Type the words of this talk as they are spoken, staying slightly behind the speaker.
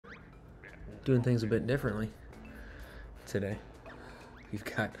doing things a bit differently today. We've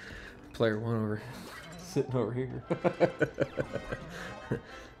got player one over sitting over here.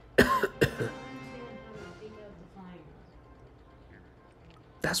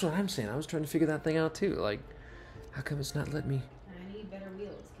 That's what I'm saying. I was trying to figure that thing out too. Like, how come it's not letting me? I need better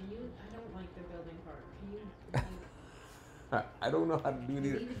wheels. Can you? I don't like the building part. Can you? I don't know how to do it either.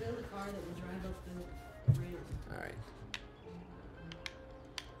 You need to build a car that will drive up the ramp. All right.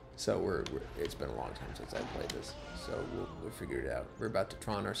 So we're it's been a long time since I played this, so we'll figure it out. We're about to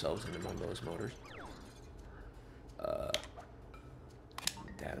Tron ourselves into Mumbo's motors.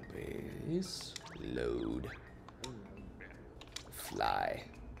 Database load fly.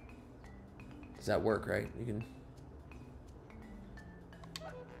 Does that work, right? You can.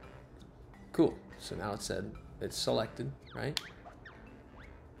 Cool. So now it said it's selected, right?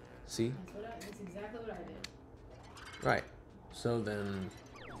 See? That's exactly what I did. Right. So then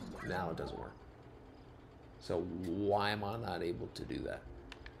now it doesn't work. So why am I not able to do that?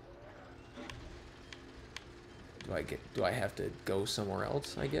 Do I have to go somewhere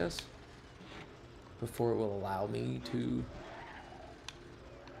else, I guess? Before it will allow me to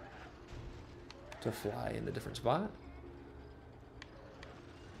fly in a different spot?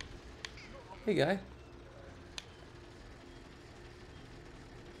 Hey guy.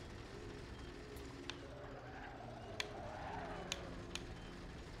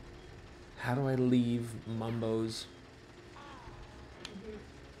 How do I leave Mumbo's?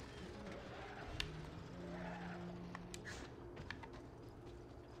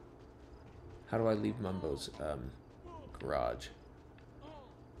 How do I leave Mumbo's garage?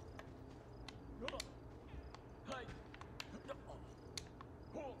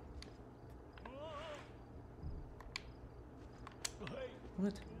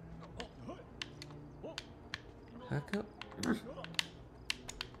 What? How come?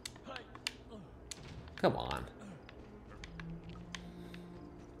 Come on.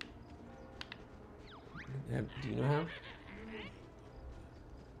 Do you know how?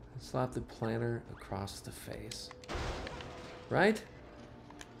 Slap the planter across the face. Right?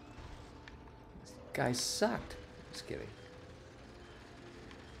 This guy sucked. Just kidding.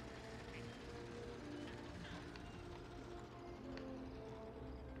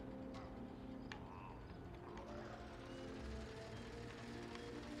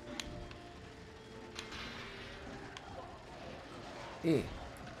 Eh.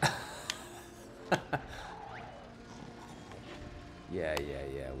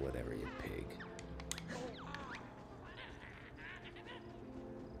 Yeah, whatever, you pig.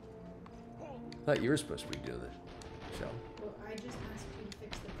 I thought you were supposed to be doing the show. Well, I just asked you to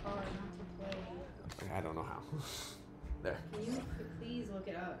fix the car, not to play. I don't know how. There. Can you please look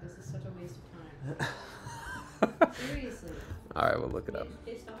it up? This is such a waste of time. Seriously. Alright, we'll look it up. I'm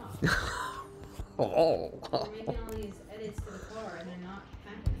pissed off. Oh. We're making all these edits to the car and they're not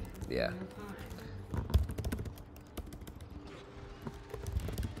happening. Yeah. No time.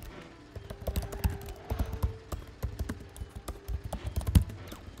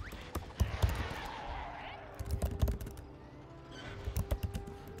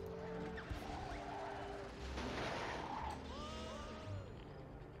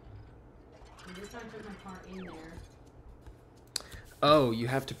 This time I took my car in there. Oh, you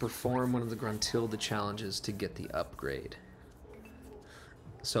have to perform one of the Gruntilda challenges to get the upgrade.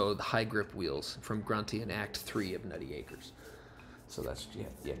 So the high grip wheels from Grunty in Act 3 of Nutty Acres. So that's what you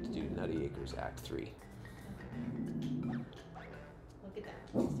have to do. Nutty Acres Act 3. Look at that.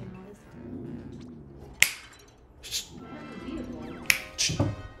 Wasting all this time. Vehicle.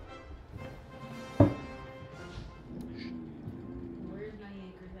 Where's Nutty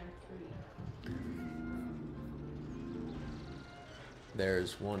Acres Act 3?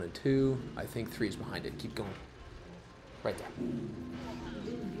 There's 1 and 2. I think 3 is behind it. Keep going. Right there.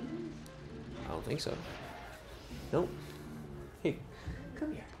 I don't think so. Nope. Hey,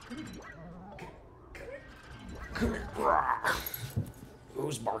 come here. Come here.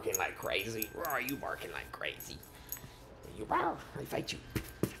 Who's barking like crazy? Where are you barking like crazy? You I fight you.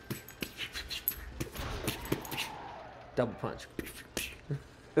 Double punch.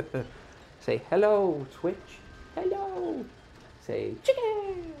 Say hello, Twitch. Hello. Say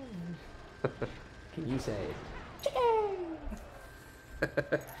chicken. Can you say chicken?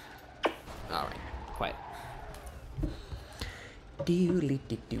 All right, quiet.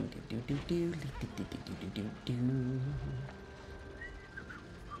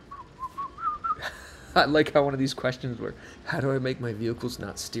 I like how one of these questions were, how do I make my vehicles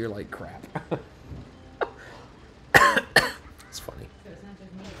not steer like crap? It's funny. So it's not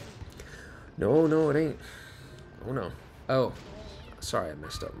just me. No, it ain't. Oh, no. Oh, sorry, I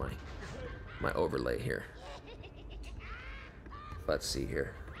messed up my my overlay here. Let's see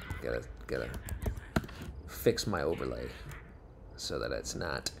here. Gotta fix my overlay so that it's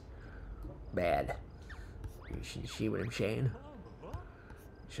not bad. You see what I'm saying?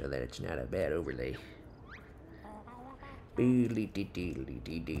 So that it's not a bad overlay. This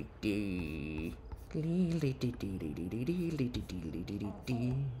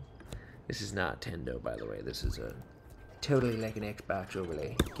is not Tendo, by the way. This is a totally like an Xbox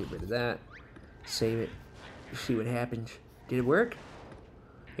overlay. Get rid of that. Save it. See what happens. Did it work?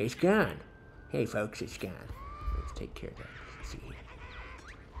 It's gone. Hey, folks, it's gone. Let's take care of that. Let's see here.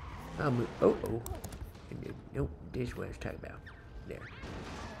 I'll move. Oh. Nope, this is what I was talking about. There.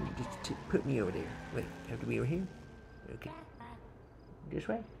 You just put me over there. Wait, have to be over here? Okay. This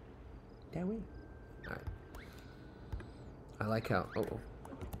way? That way? Alright. I like how... Oh.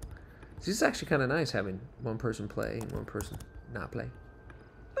 This is actually kind of nice having one person play and one person not play.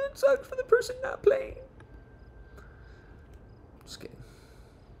 It sucks for the person not playing. Just kidding.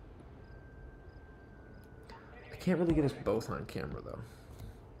 I can't really get us both on camera, though.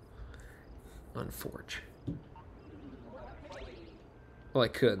 Unforge. Well, I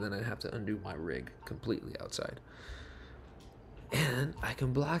could, then I'd have to undo my rig completely outside. And I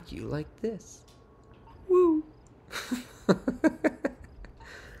can block you like this. Woo!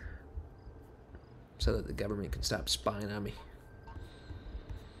 So that the government can stop spying on me.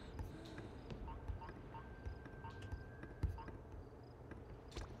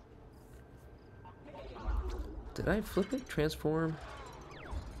 Did I flip it? Transform?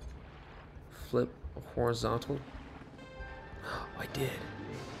 Flip horizontal? Oh, I did.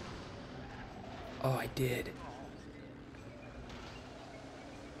 Oh, I did.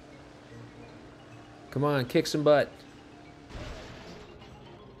 Come on, kick some butt.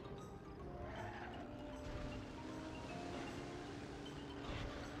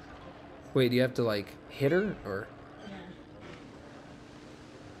 Wait, do you have to like hit her or?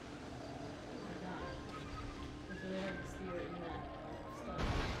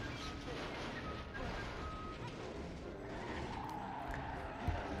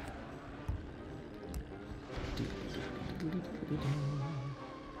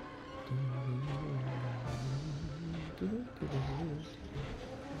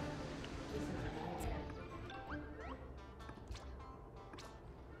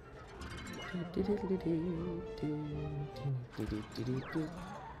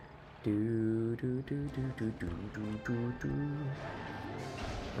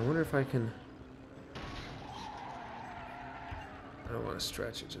 I wonder if I can. I don't want to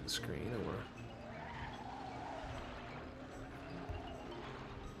stretch it to the screen. I want to.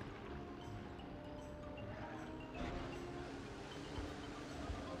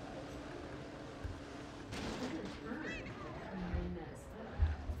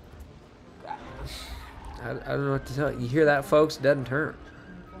 I don't know what to tell you. You hear that, folks? It doesn't turn.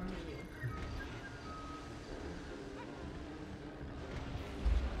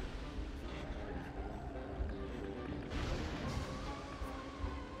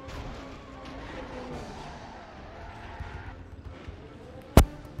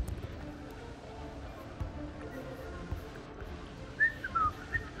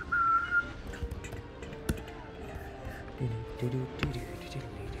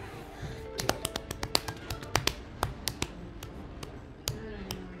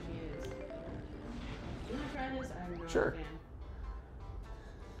 Sure.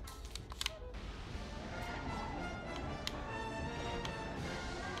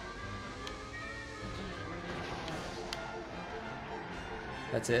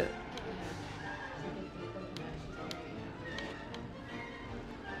 That's it?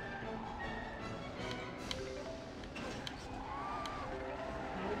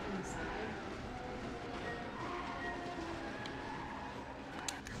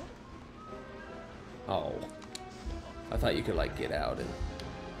 Oh. I thought you could like get out and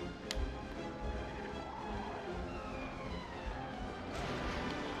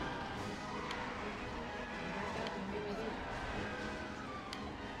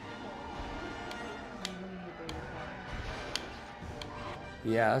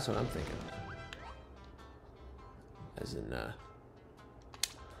yeah, that's what I'm thinking. As in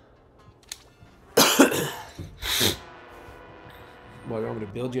what, you want me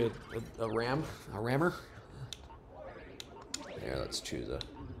to build you a rammer? There, let's choose a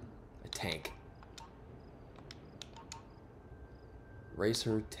tank.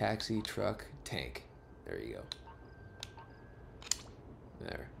 Racer, taxi, truck, tank. There you go.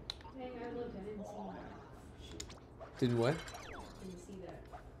 There. Dang, I looked, I didn't see that. Didn't what? Didn't see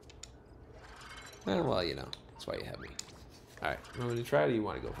that. Well, you know, that's why you have me. Alright, you want me to try it or you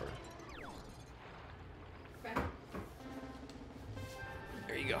want to go for it?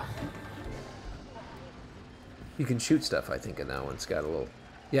 go. You can shoot stuff, I think, in that one. It's got a little...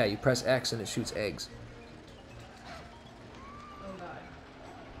 Yeah, you press X and it shoots eggs. Oh god.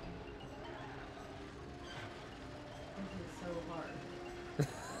 This is so hard.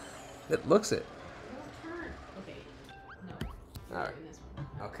 It looks it. Don't turn. Okay. No. All right. Doing this one.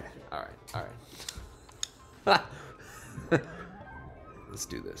 Okay. All right. All right. Let's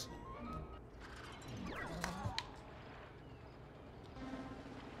do this.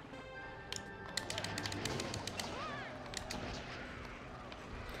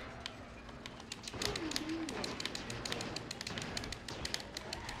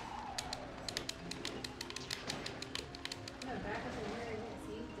 No, back up in here.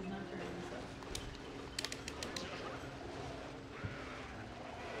 See? Did not turn this up.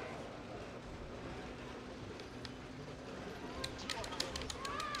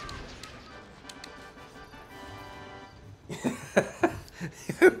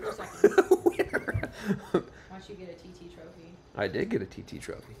 Once you get a TT trophy. I did get a TT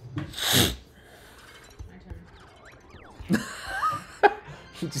trophy. My turn.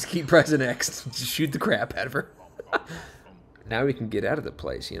 You just keep pressing X. Just shoot the crap out of her. Now we can get out of the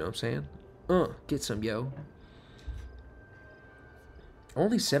place, you know what I'm saying? Get some, yo.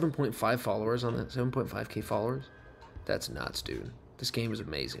 Only 7.5 followers on that. 7.5k followers? That's nuts, dude. This game is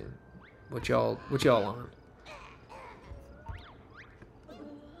amazing. What y'all on?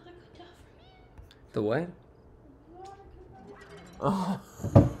 The what? Oh.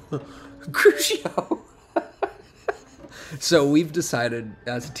 Crucio. So we've decided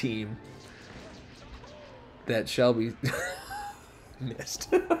as a team that Shelby missed.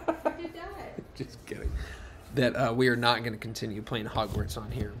 I did die. Just kidding. That we are not going to continue playing Hogwarts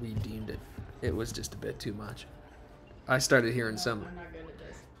on here. We deemed it. It was just a bit too much. I started hearing some. I'm not good at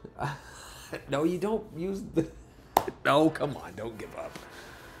this. No, you don't use the. No, come on, don't give up.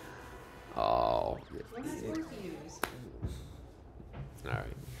 Oh. What am I supposed to use? All right.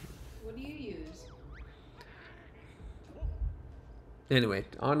 What do you use? Anyway,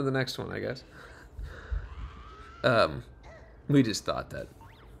 on to the next one, I guess. We just thought that.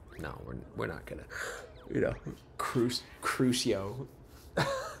 No, we're not gonna. You know, Crucio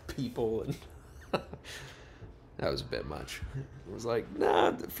people and. That was a bit much. It was like,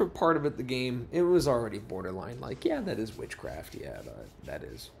 nah, for part of it, the game, it was already borderline. Like, yeah, that is witchcraft. Yeah, that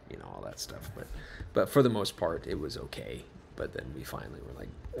is, you know, all that stuff. But for the most part, it was okay. But then we finally were like,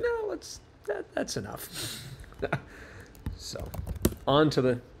 no, that's enough. So, on to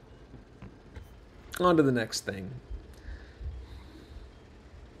the next thing.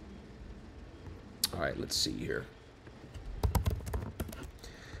 All right, let's see here.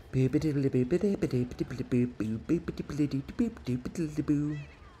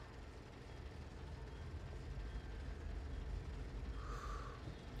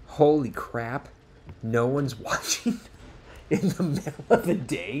 Holy crap. No one's watching in the middle of the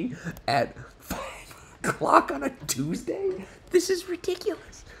day at 5 o'clock on a Tuesday? This is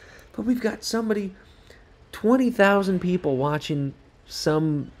ridiculous. But we've got 20,000 people watching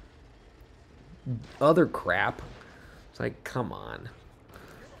some other crap. It's like, come on.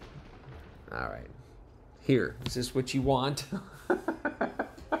 All right. Here, is this what you want? I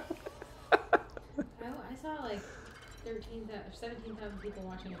saw like 17,000 people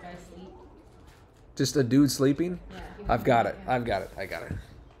watching a guy sleep. Just a dude sleeping? Yeah. I've got it. I got it.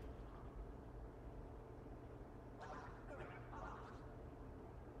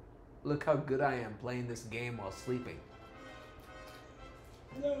 Look how good I am playing this game while sleeping.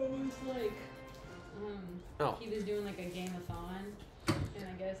 No, it was like, Oh. he was doing like a game-a-thon, and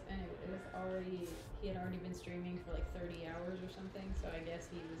I guess, and it was already, he had already been streaming for like 30 hours or something, so I guess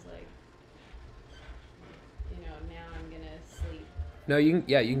he was like, you know, now I'm gonna sleep. No, you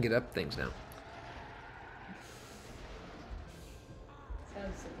can get up things now. So to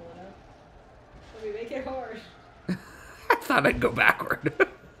pull it up. Let me make it hard. I thought I'd go backward. God.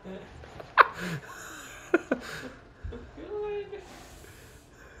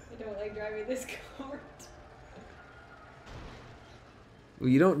 I don't like driving this car. Well,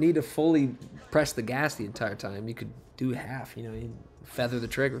 you don't need to fully press the gas the entire time. You could do half, you know, you feather the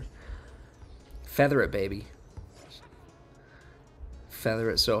trigger. Feather it, baby. Feather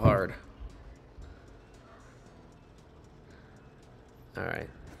it so hard. All right.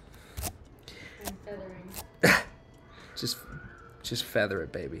 I'm feathering. Just feather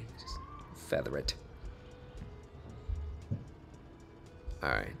it, baby. Just feather it. All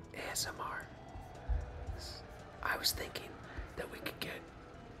right, ASMR. I was thinking that we could get.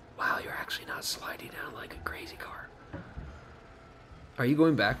 Wow, you're actually not sliding down like a crazy car. Are you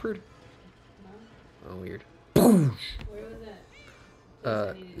going backward? No? Oh, weird. Boom. Where was that? Plus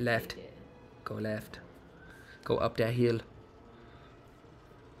I needed to Left. take it. Go left. Go up that hill.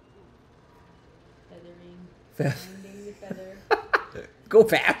 Feathering. Finding the feather. Go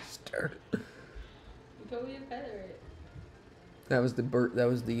faster. You told me to feather it. That was the bird. That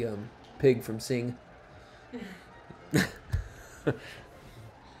was the pig from Sing. All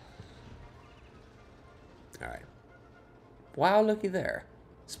right. Wow, looky there.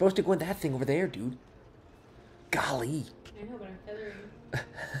 Supposed to go in that thing over there, dude. Golly. I know, but I'm feathering.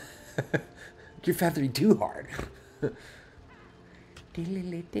 You're feathering too hard.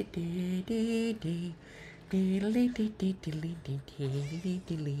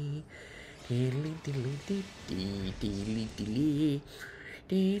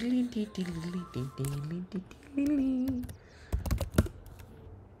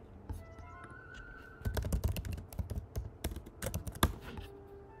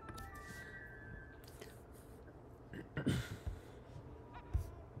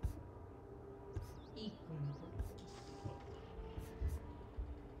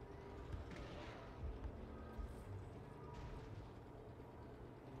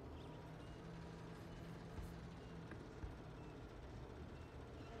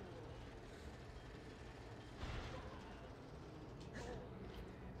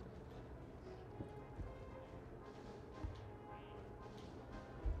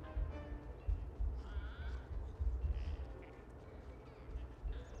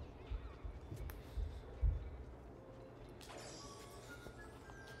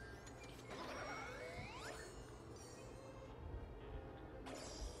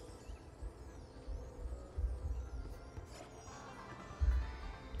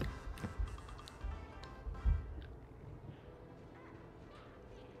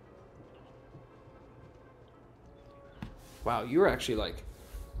 Wow, you're actually like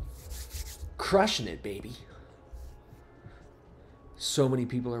crushing it, baby. So many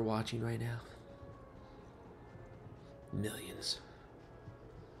people are watching right now. Millions.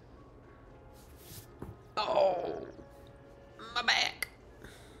 Oh, my back.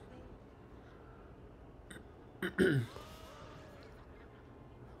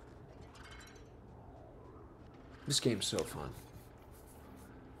 This game's so fun.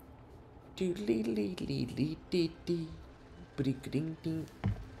 Doodly-lee-lee-lee-dee-dee. Ba-dee-ka-ding-ding.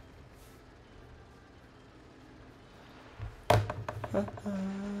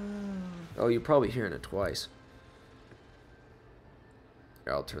 Oh, you're probably hearing it twice.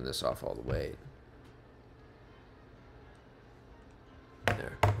 Here, I'll turn this off all the way.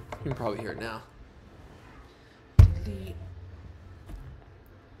 There. You can probably hear it now.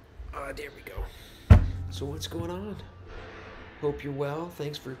 There we go. So what's going on? Hope you're well.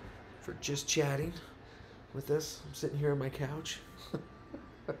 Thanks for just chatting with us. I'm sitting here on my couch.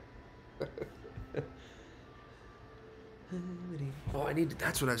 Oh,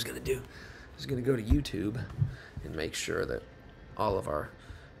 that's what I was going to do. I was going to go to YouTube and make sure that all of our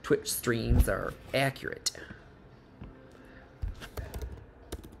Twitch streams are accurate.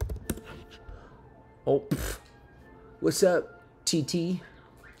 Oh, what's up, TT?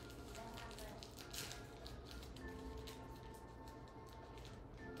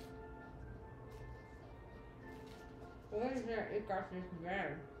 What is that? It got this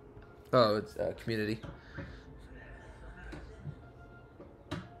bad. Oh, it's community.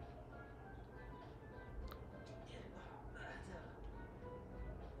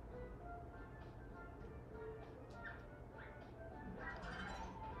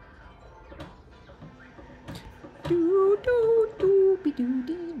 Do do do be do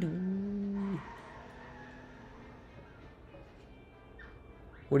dee do.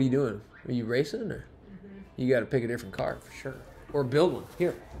 What are you doing? Are you racing or? You got to pick a different car for sure, or build one.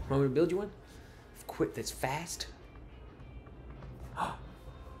 Here, want me to build you one? Quit. That's fast. Yeah.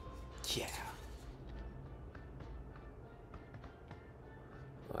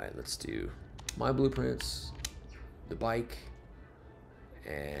 All right, let's do my blueprints, the bike,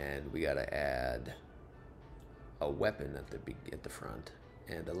 and we gotta add a weapon at the front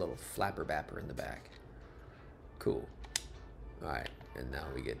and a little flapper bapper in the back. Cool. All right, and now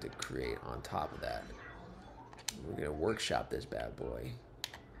we get to create on top of that. We're gonna workshop this bad boy.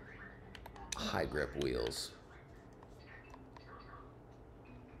 High grip wheels.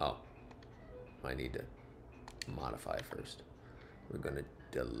 Oh, I need to modify first. We're gonna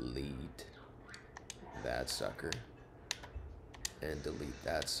delete that sucker and delete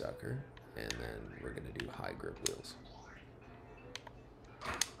that sucker, and then we're gonna do high grip wheels.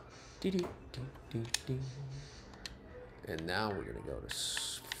 And now we're gonna go to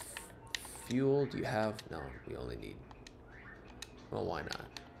fuel. Do you have? No, we only need. Well, why not?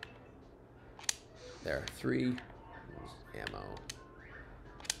 There, 3 ammo.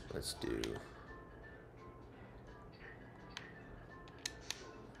 Let's do.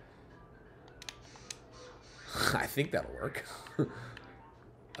 I think that'll work.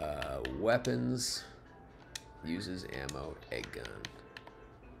 Weapons. Uses ammo. Egg gun.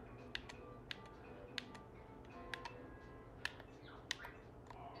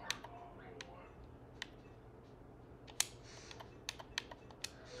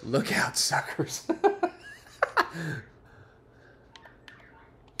 Look out, suckers.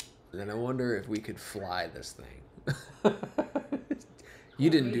 Then I wonder if we could fly this thing. You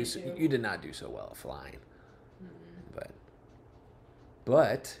didn't do so, you did not do so well at flying.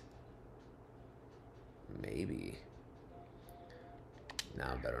 But maybe. No,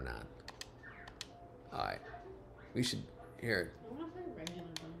 better not. Alright. We should here. I want to play regular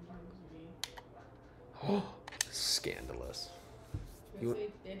Banjo. Oh, scandalous. You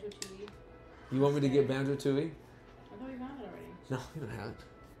Banjo Tooie? You want me to get Banjo Tooie? I thought we found it already. No, we don't have it.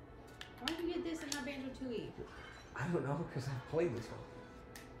 Why don't you get this and not Banjo Tooie? I don't know, because I've played this one.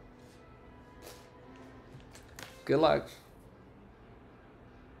 Good luck.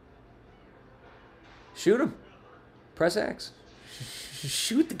 Shoot him. Press X.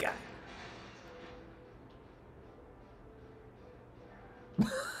 Shoot the guy.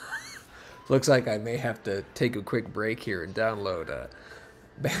 Looks like I may have to take a quick break here and download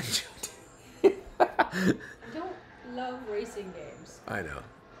Banjo. I don't love racing games. I know.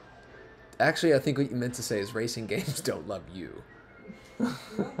 Actually, I think what you meant to say is racing games don't love you. I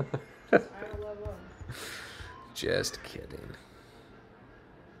don't love them. Just kidding.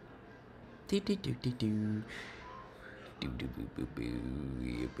 Do do do do do. Do do boo boo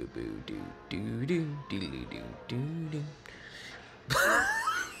boo. Boo boo do do do do do do do.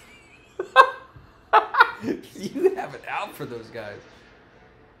 You have it out for those guys.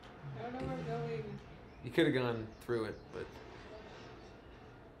 I don't know where I'm going. You could have gone through it, but.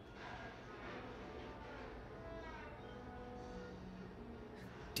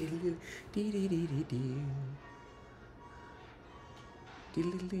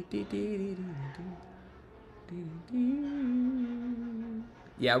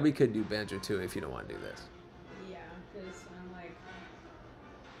 Yeah, we could do Banjo too if you don't want to do this. Yeah, because I'm like,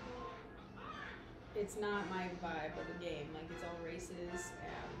 it's not my vibe of the game. Like, it's all races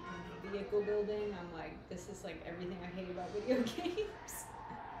and vehicle building. I'm like, this is like everything I hate about video games.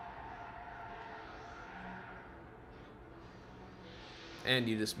 And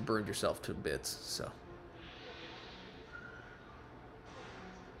you just burned yourself to bits, so.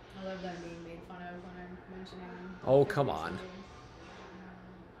 I love that being made fun of when I'm mentioning. Oh, come on.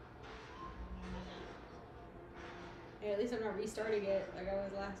 Yeah, at least I'm not restarting it like I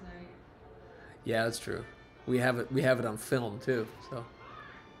was last night. Yeah, that's true. We have it on film too, so.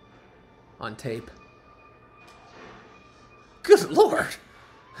 On tape. Good lord!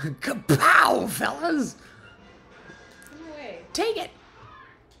 Kapow, fellas! No way. Take it!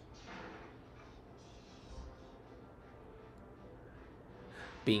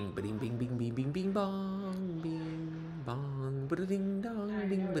 Bing, ba-ding, bing, bing, bing, bing, bing, bong, bing, bong, ba-da-ding, dong,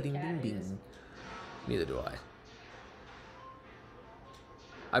 bing, ba-ding, bing, bing. Neither do I.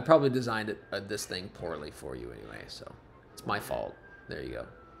 I probably designed this thing poorly for you anyway, so it's my fault. There you go.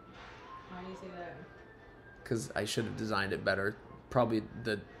 Why do you say that? Because I should have designed it better. Probably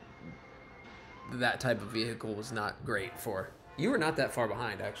that type of vehicle was not great for. You were not that far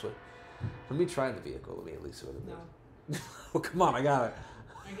behind, actually. Let me try the vehicle. Let me at least see what it does. No. Oh, come on, I got it.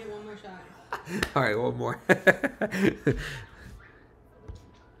 I get one more shot. All right, one more.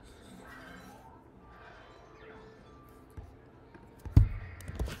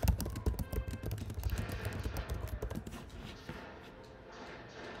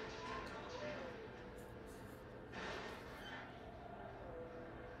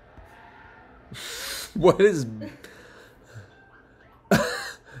 What is...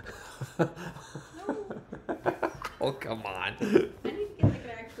 Oh, come on. I need to get like an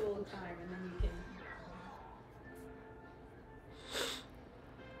actual time and then you can...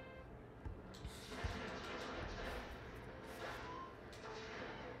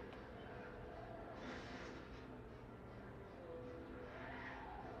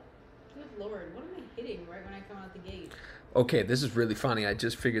 Good lord, what am I hitting right when I come out the gate? Okay, this is really funny. I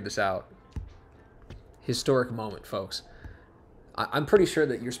just figured this out. Historic moment, folks. I'm pretty sure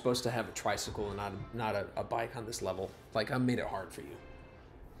that you're supposed to have a tricycle and not a bike on this level. Like, I made it hard for you.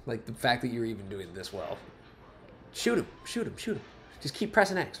 Like, the fact that you're even doing this well. Shoot him, shoot him, shoot him. Just keep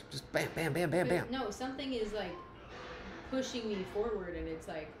pressing X. Just bam, bam, bam, bam, bam. No, something is like pushing me forward and it's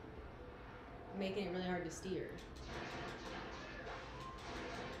like making it really hard to steer.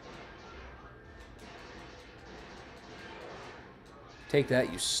 Take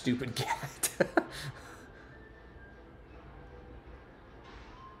that, you stupid cat.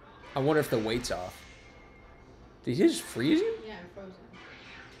 I wonder if the weight's off. Did he just freeze you? Yeah, I'm frozen.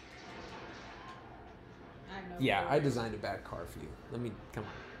 I have no Yeah, clue. I designed a bad car for you. Let me, come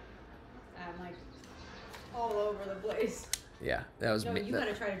on. I'm like all over the place. Yeah, that was No, me. you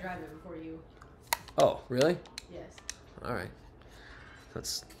gotta try to drive it before you. Oh, really? Yes. All right.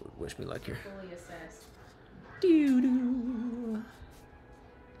 Let's wish me luck here. Fully assess. Doo-doo.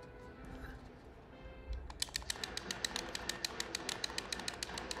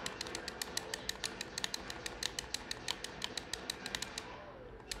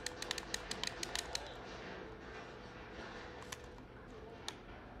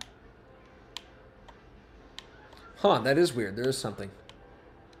 Huh, that is weird. There is something.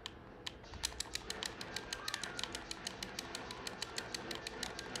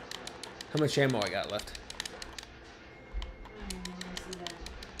 How much ammo I got left? I don't know, I see that.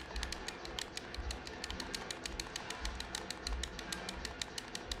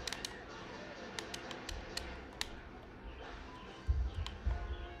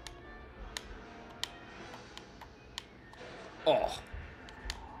 Oh.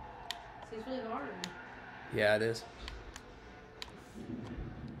 See, it's really hard. Yeah, it is.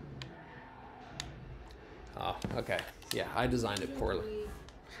 Oh, okay. Yeah, I designed it poorly.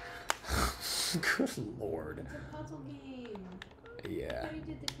 Good lord. It's a puzzle game. Yeah. I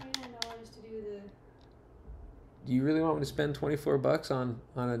did the $29 to do the. Do you really want me to spend $24 on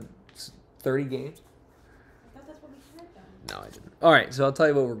a 30 game? I thought that's what we had done. No, I didn't. All right, so I'll tell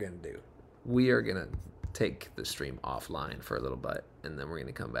you what we're gonna do. We are gonna take the stream offline for a little bit, and then we're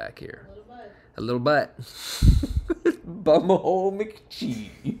gonna come back here. A little bit. A little bit. Bumhole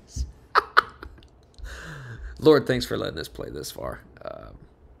McCheese. Lord, thanks for letting us play this far.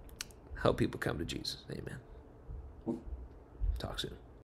 Help people come to Jesus. Amen. Talk soon.